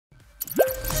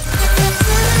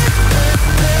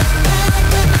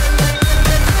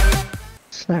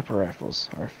Sniper rifles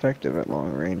are effective at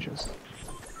long ranges.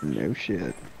 No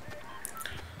shit.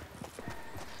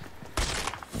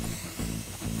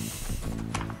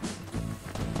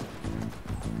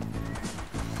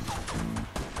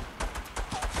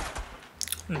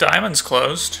 Diamond's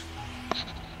closed.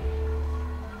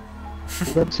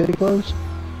 Is that city closed?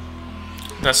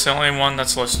 That's the only one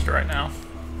that's listed right now.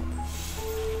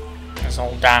 Is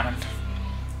Old Diamond.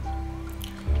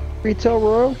 Retail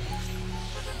Royal?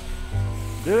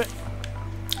 Do it.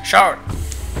 Shower.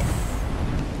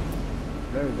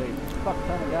 There's a fuck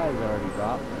ton of guys already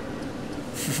dropped.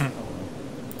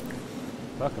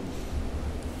 Fuck them.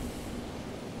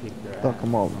 Kick their Fuck ass.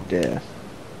 them all to death.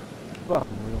 Fuck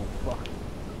them, we don't fuck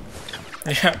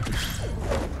 'em.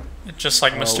 Yeah. Just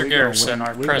like Mr. Garrison,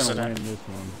 our president. We're gonna win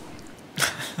this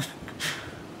one.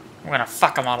 We're gonna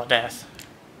fuck them all to death.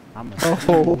 I'm gonna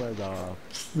Oh,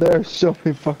 there's so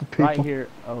many fucking people. right here.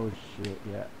 Oh shit,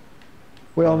 yeah.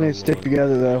 We all need to stick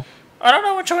together though. I don't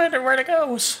know which way where it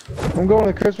goes. I'm going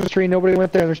to the Christmas tree. Nobody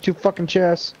went there. There's 2 fucking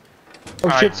chests. Oh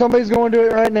All shit! right. Somebody's going to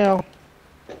it right now.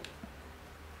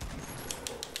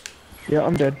 Yeah,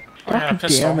 I'm dead. I got a God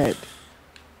pistol. damn it!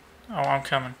 Oh, I'm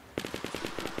coming.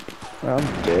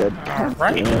 I'm dead. God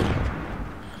Alright. damn it.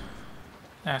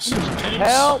 Yes.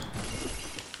 Help!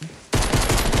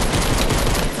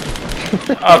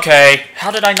 Okay,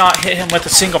 how did I not hit him with a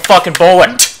single fucking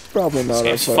bullet? Probably not.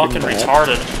 This game's our fucking map.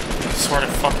 retarded. I swear to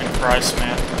fucking Christ,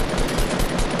 man.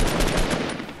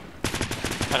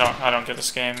 I don't get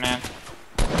this game, man.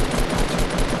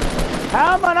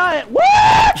 How am I not?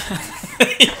 What?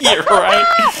 You're right.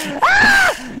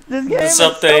 This game is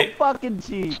update- so fucking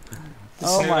cheap. This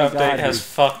Oh new my update god, has dude.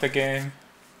 fucked fucked the game.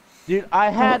 Dude,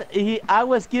 I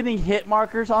was getting hit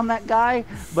markers on that guy,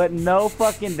 but no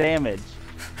fucking damage.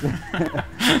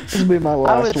 This will be my I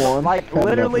last was one. like, Had enough of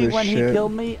literally this when he shit.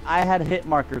 killed me, I had hit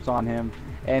markers on him,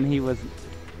 and he was.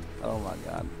 Oh my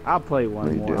god! I'll play one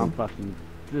What are you more. doing? I'm fucking.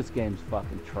 This game's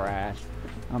fucking trash.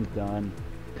 I'm done.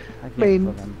 I can't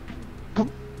mean,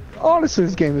 fucking. Honestly,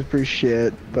 this game is pretty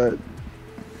shit, but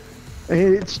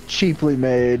it's cheaply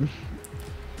made.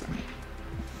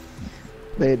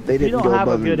 They If you didn't don't go have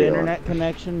a above and good beyond. internet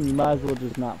connection, you might as well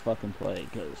just not fucking play,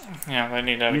 cause Yeah, they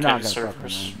need you're not dedicated gonna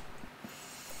servers. fucking win.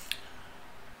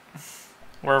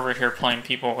 We're over here playing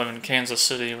people live in Kansas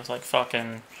City with like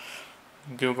fucking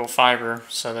Google Fiber,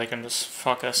 so they can just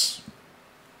fuck us.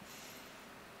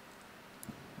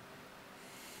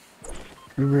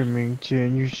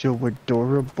 Remington, you're so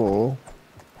adorable.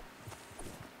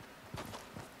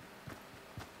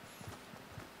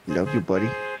 Love you, buddy.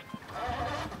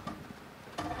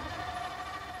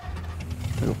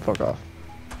 Oh, fuck off.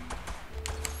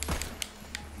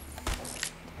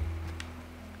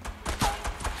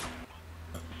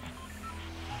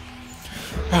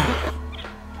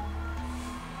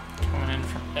 Coming in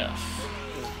from F.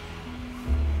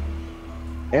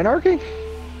 Anarchy?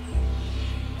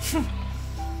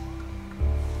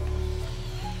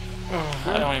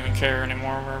 I don't even care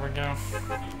anymore where we go.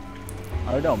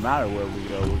 Oh, it don't matter where we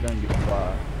go. We're gonna get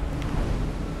far.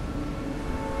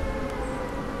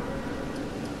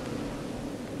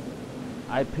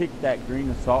 I picked that green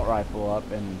assault rifle up,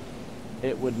 and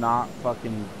it would not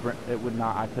fucking. It would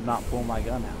not. I could not pull my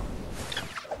gun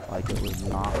out. Like it would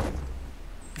not.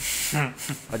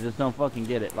 I just don't fucking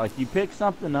get it. Like you pick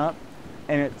something up,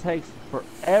 and it takes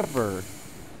forever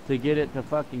to get it to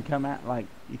fucking come out. Like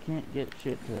you can't get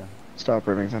shit to. Stop,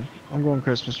 Remington. I'm going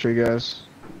Christmas tree, guys.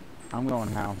 I'm going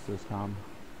house this time.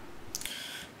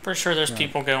 Pretty sure there's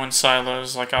people going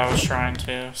silos like I was trying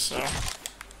to, so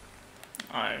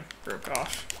I broke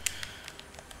off.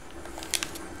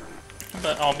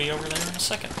 But I'll be over there in a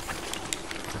second.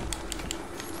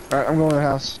 Alright, I'm going to the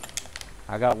house.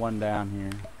 I got one down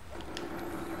here.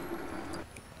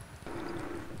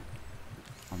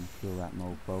 I'm gonna kill that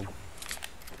mofo.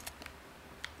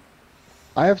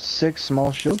 I have 6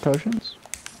 small shield potions.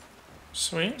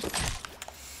 Sweet.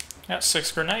 Got 6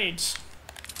 grenades.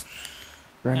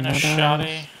 And a Grenades.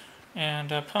 shotty and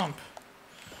a pump.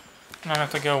 And I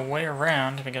have to go way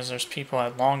around because there's people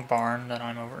at Long Barn that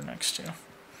I'm over next to.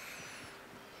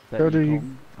 Go to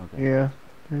you. Okay. Yeah.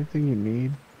 Anything you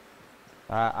need.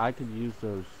 I could use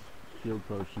those shield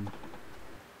potions.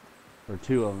 Or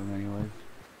 2 of them anyways.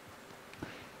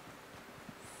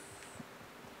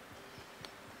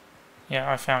 Yeah,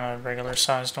 I found a regular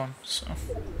sized one, so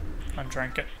I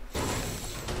drank it.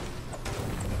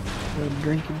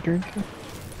 Drink it, drink it.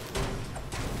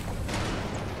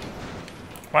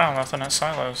 Wow, nothing at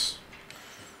silos.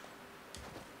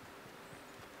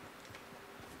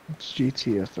 It's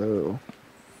GTFO.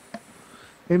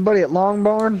 Anybody at Long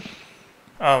Barn?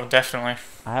 Oh, definitely.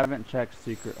 I haven't checked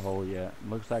secret hole yet.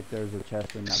 Looks like there's a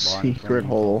chest in that barn. Secret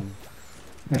hole.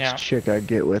 Next Yeah. chick I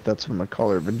get with, that's what I'm gonna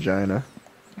call her vagina.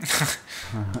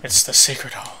 It's the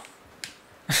secret hole.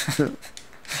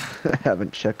 I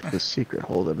haven't checked the secret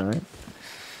hole tonight.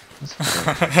 That's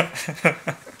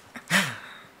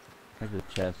There's a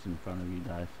chest in front of you,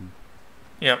 Dyson.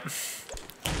 Yep.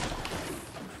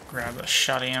 Grab the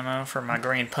shotty ammo for my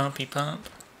green pumpy pump.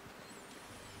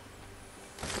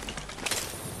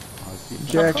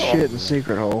 jack shit in the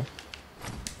secret hole.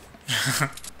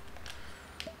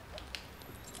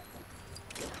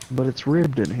 But it's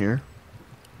ribbed in here.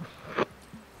 I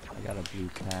got a blue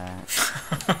cat.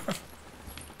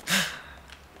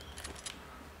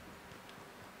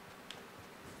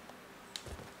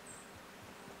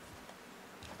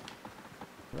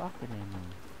 Rocket ammo.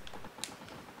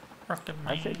 Rocket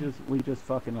I say man. we just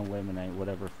fucking eliminate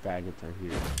whatever faggots are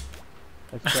here.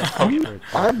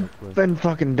 I've been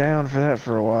fucking down for that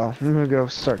for a while. I'm gonna go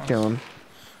start killing.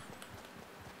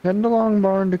 Heading to Long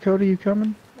Barn, Dakota, you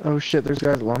coming? Oh shit, there's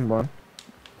guys at Long Barn.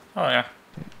 Oh yeah.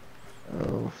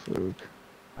 Oh, fluke.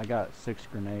 I got 6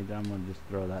 grenades. I'm gonna just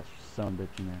throw that son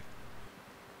bitch in there.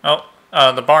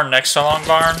 Oh, the barn next to Long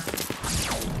Barn.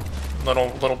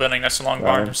 Little building next to Long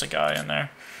Barn. There's a guy in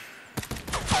there.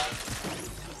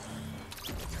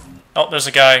 Oh, there's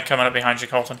a guy coming up behind you,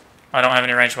 Colton. I don't have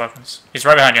any ranged weapons. He's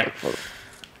right behind you.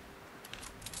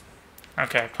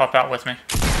 Okay, pop out with me.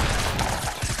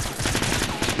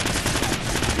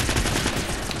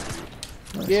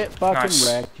 Get fucking Nice.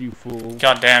 wrecked, you fool.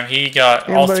 God damn, he got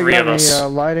all Anybody three got of any, us.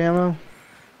 light ammo?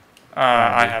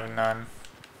 I have none.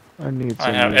 I need some.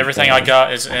 I have everything I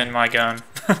got is in my gun.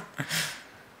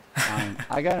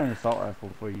 I got an assault rifle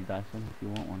for you, Dyson, if you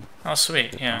want one. Oh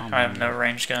sweet, yeah. I have no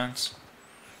ranged guns.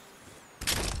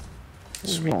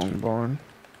 Long Barn.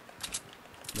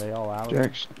 They all out?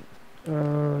 Jack. Yeah,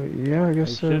 I They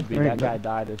guess so. should be. That guy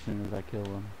died as soon as I killed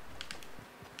him.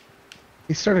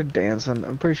 He started dancing.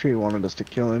 I'm pretty sure he wanted us to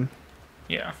kill him.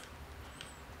 Yeah.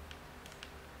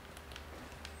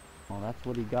 Well, that's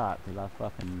what he got, because I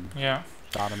fucking Yeah.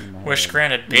 shot him in the head. Wish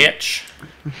granted, bitch.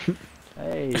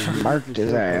 Hey, Marked here's the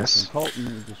his shield ass. potion. Colton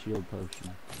needs a shield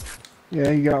potion. Yeah,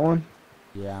 you got one?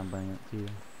 Yeah, I'm bringing it to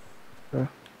you.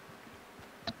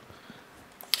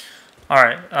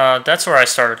 Alright, that's where I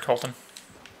started, Colton.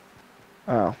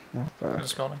 Oh, well, fuck.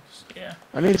 Those buildings. Yeah.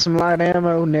 I need some light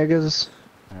ammo, niggas.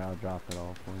 Here, I'll drop it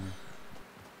all for you.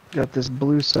 Got this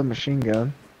blue submachine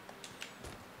gun.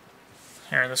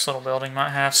 Here, this little building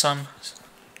might have some.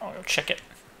 I'll go check it.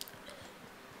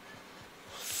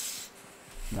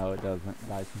 No, it doesn't,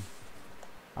 Dyson.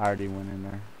 I already went in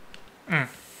there.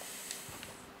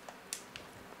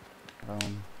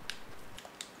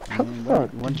 How the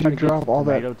fuck did you drop all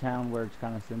that? Tomato Town where it's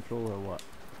kind of central, or what?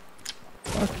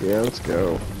 Fuck yeah, let's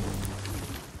go.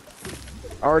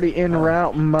 Already en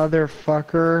route,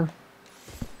 motherfucker.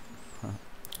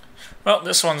 Well,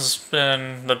 this one's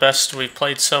been the best we've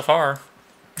played so far.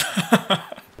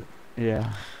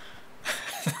 Yeah.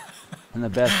 And the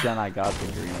best gun I got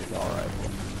the green assault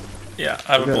rifle. Yeah,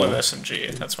 I have a blue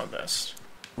SMG. That's my best.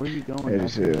 Where are you going? Me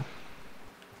Dyson? too.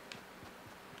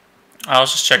 I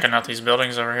was just checking out these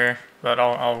buildings over here, but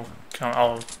I'll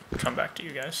come back to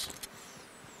you guys.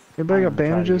 Anybody got I'm gonna try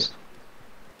to bandages?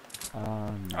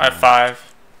 No. I have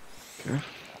 5. Okay.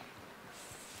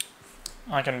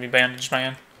 I can be bandaged,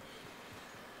 man.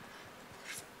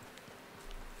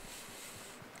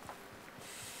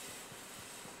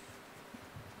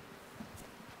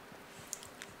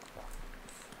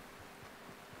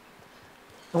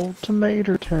 Old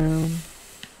Tomato Town.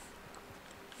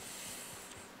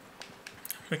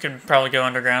 We could probably go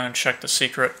underground and check the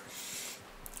secret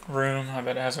room. I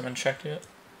bet it hasn't been checked yet.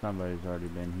 Somebody's already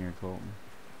been here, Colton.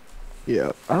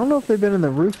 Yeah, I don't know if they've been in the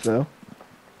roof though.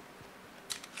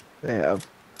 They have.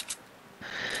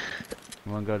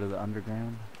 You wanna go to the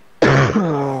underground?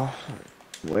 Oh,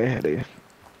 way ahead of you.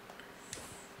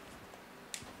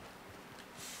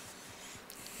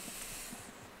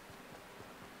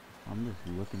 I'm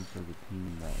just looking for the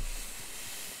team that.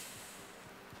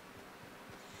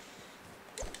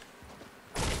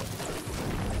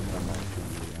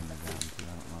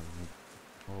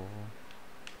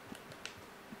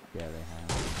 Yeah, they have.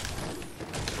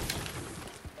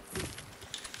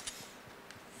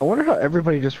 I wonder how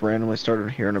everybody just randomly started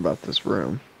hearing about this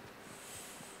room.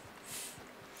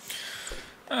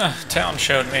 Town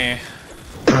showed me.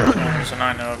 And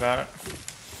I know about it.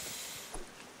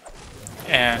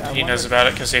 And he knows about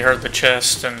it because he heard the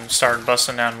chest and started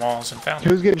busting down walls and found it.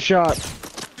 Who's getting shot?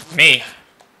 Me.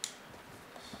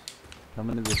 Come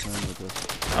into this room with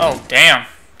us. Oh, damn.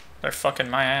 They're fucking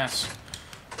my ass.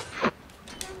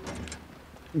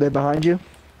 They behind you?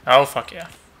 Oh, fuck yeah.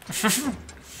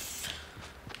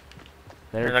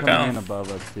 They're coming in above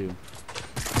us, too.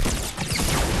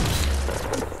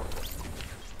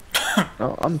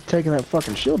 Oh, I'm taking that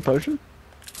fucking shield potion.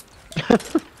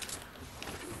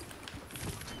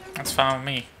 That's fine with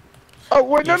me. Oh,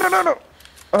 wait, no, no, no, no!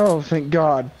 Oh, thank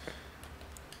God.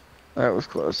 That was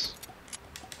close.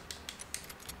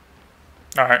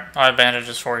 Alright, I have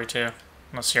bandages for you too.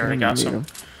 Unless you already got some. Them.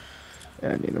 Yeah,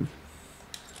 I need them.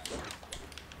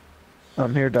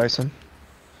 I'm here, Dyson.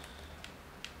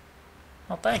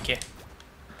 Oh, thank you.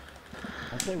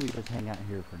 I say we just hang out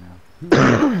here for now.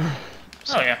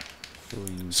 Oh, yeah.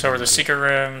 So are the secret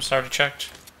rooms already checked?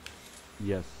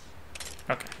 Yes.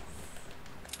 Okay.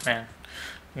 Man.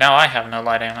 Now I have no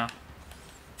light ammo.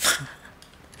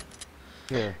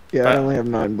 Yeah, I only have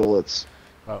 9 bullets.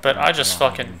 But I just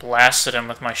fucking blasted him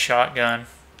with my shotgun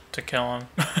to kill him.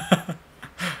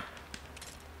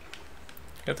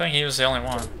 Good thing he was the only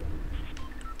one.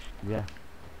 Yeah.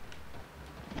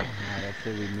 Alright, I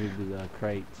say we move to the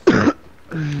crates.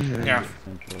 Yeah.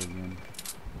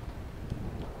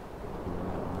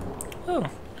 Ooh.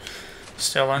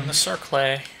 Still in the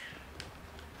circle.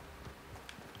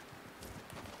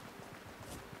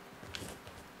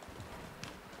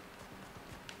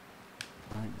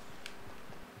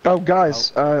 Oh,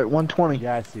 guys, 120.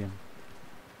 Yeah, I see him.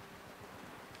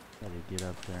 Gotta get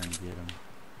up there and get him.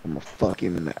 I'm a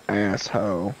fucking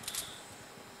asshole.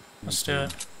 Let's do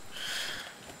it.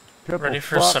 Triple Ready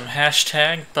for some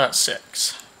hashtag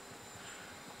butt6.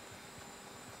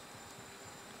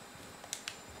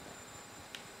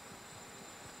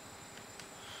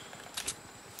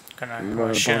 Gonna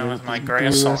rush in with my gray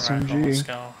assault rifle. Let's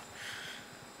go.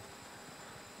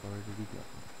 Where did he go?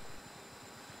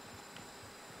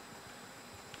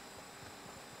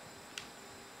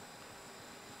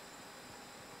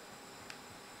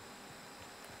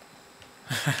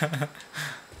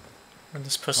 Where'd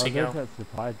this pussy there's go? that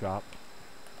supply drop.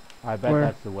 I bet Where?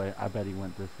 that's the way. I bet he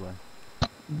went this way.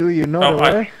 Do you know the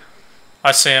way?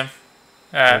 I see him.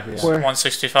 At Where?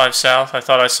 165 south. I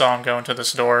thought I saw him go into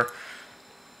this door.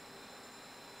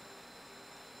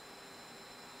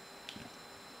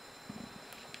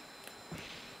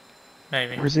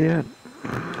 Maybe. Where's he at?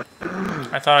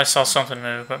 I thought I saw something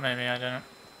move, but maybe I didn't.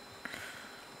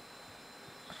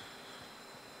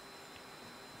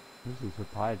 There's a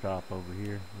supply drop over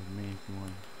here with me if you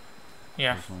want.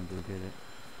 Yeah. Just want to go get it.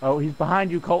 Oh, he's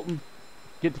behind you, Colton.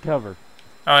 Get to cover.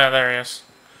 Oh yeah, there he is.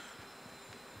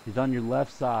 He's on your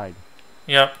left side.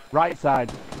 Yep. Right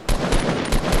side.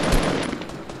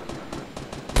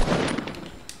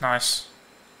 Nice.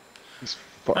 He's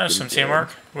There's some dead.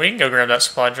 teamwork. We can go grab that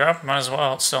supply drop. Might as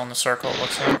well. It's still in the circle, it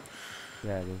looks like.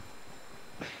 Yeah, it is.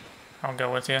 I'll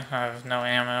go with you. I have no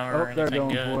ammo or They're anything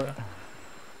going good. for it.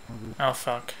 Oh,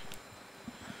 fuck.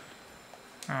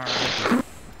 Alright.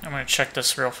 I'm gonna check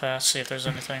this real fast, see if there's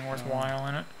anything worthwhile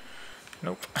in it.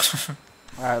 Nope.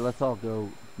 Alright, let's all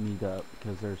go meet up,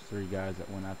 because there's 3 guys that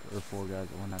went after, or 4 guys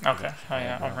that went after. Okay, oh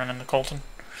yeah, I'll run into Colton.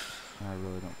 I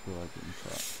really don't feel like getting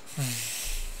shot.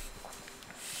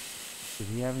 Did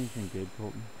he have anything good,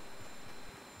 Colton?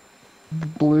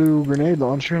 Blue grenade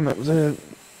launcher, and that was it.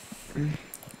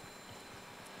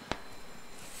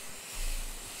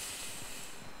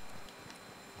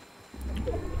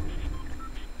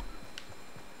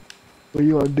 What do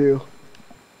you want to do?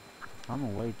 I'm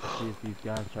gonna wait to see if these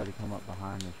guys try to come up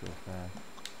behind us real fast.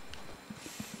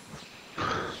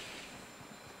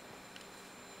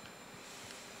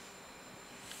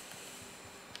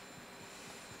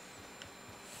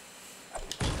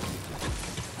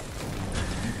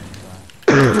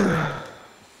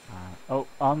 Oh,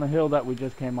 on the hill that we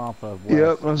just came off of. West.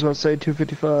 Yep, I was about to say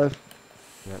 255.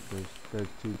 Yep, there's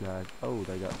 2 guys. Oh,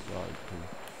 they got spotted too.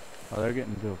 Oh, they're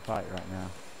getting into a fight right now.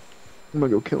 I'm gonna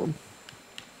go kill him.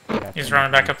 Yeah, He's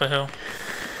running back up the hill.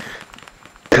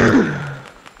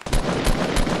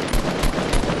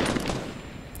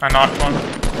 I knocked one.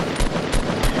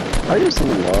 I just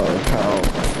love how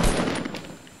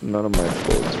none of my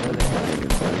bullets really have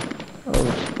anything. Oh,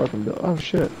 it's fucking bill. Oh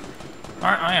shit.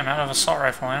 Alright, I am out of assault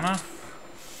rifle ammo.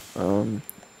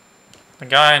 The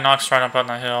guy knocks right up on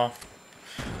the hill.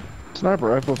 Sniper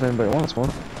rifle if anybody wants one.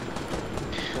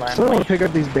 Landly. So I want to pick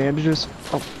up these bandages.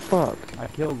 Oh fuck. I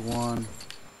killed one.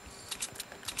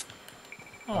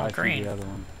 Oh, I see green. the other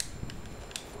one.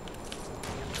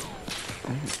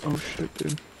 Oh shit,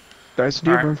 dude. Dice,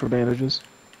 do you have room for bandages?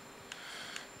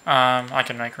 I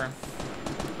can make room.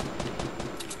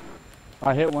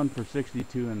 I hit one for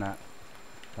 62 in that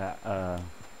And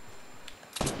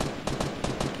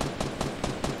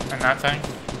that thing?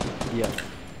 yeah.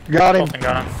 Got him. Colton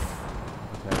got him.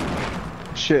 Okay.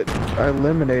 Shit, I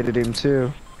eliminated him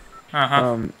too.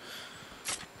 Uh-huh.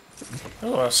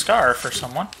 Ooh, a scar for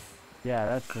someone. Yeah,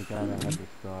 that's the guy that had the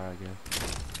scar, I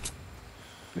guess.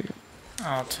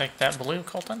 I'll take that blue,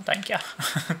 Colton. Thank ya.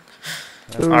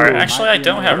 Ooh, Alright, actually I might be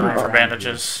don't have another room for round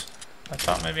bandages. I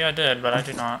thought maybe I did, but I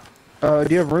do not. do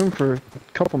you have room for a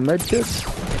couple med kits?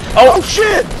 Oh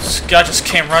shit! This guy just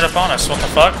came right up on us. What the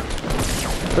fuck?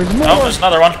 There's more! Oh, there's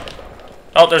another one.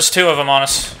 Oh, there's two of them on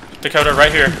us. Dakota,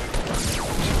 right here.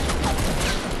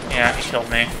 Yeah, he killed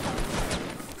me.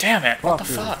 Damn it, what the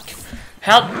fuck?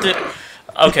 How did...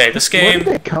 Okay, this game... Where did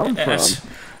they come from?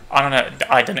 I don't know,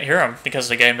 I didn't hear him, because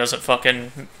the game doesn't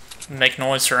fucking make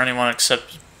noise for anyone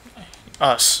except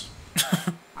us.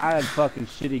 I had fucking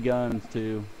shitty guns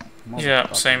too.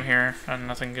 Yeah, same here, and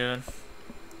nothing good.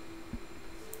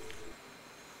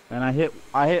 And I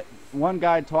hit one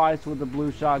guy twice with the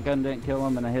blue shotgun, didn't kill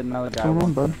him, and I hit another guy Come on, once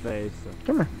in the bud. face. So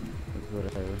Come here. that's what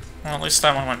it is. Well, at least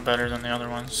that one went better than the other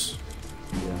ones.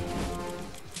 Yeah.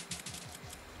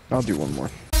 I'll do one more.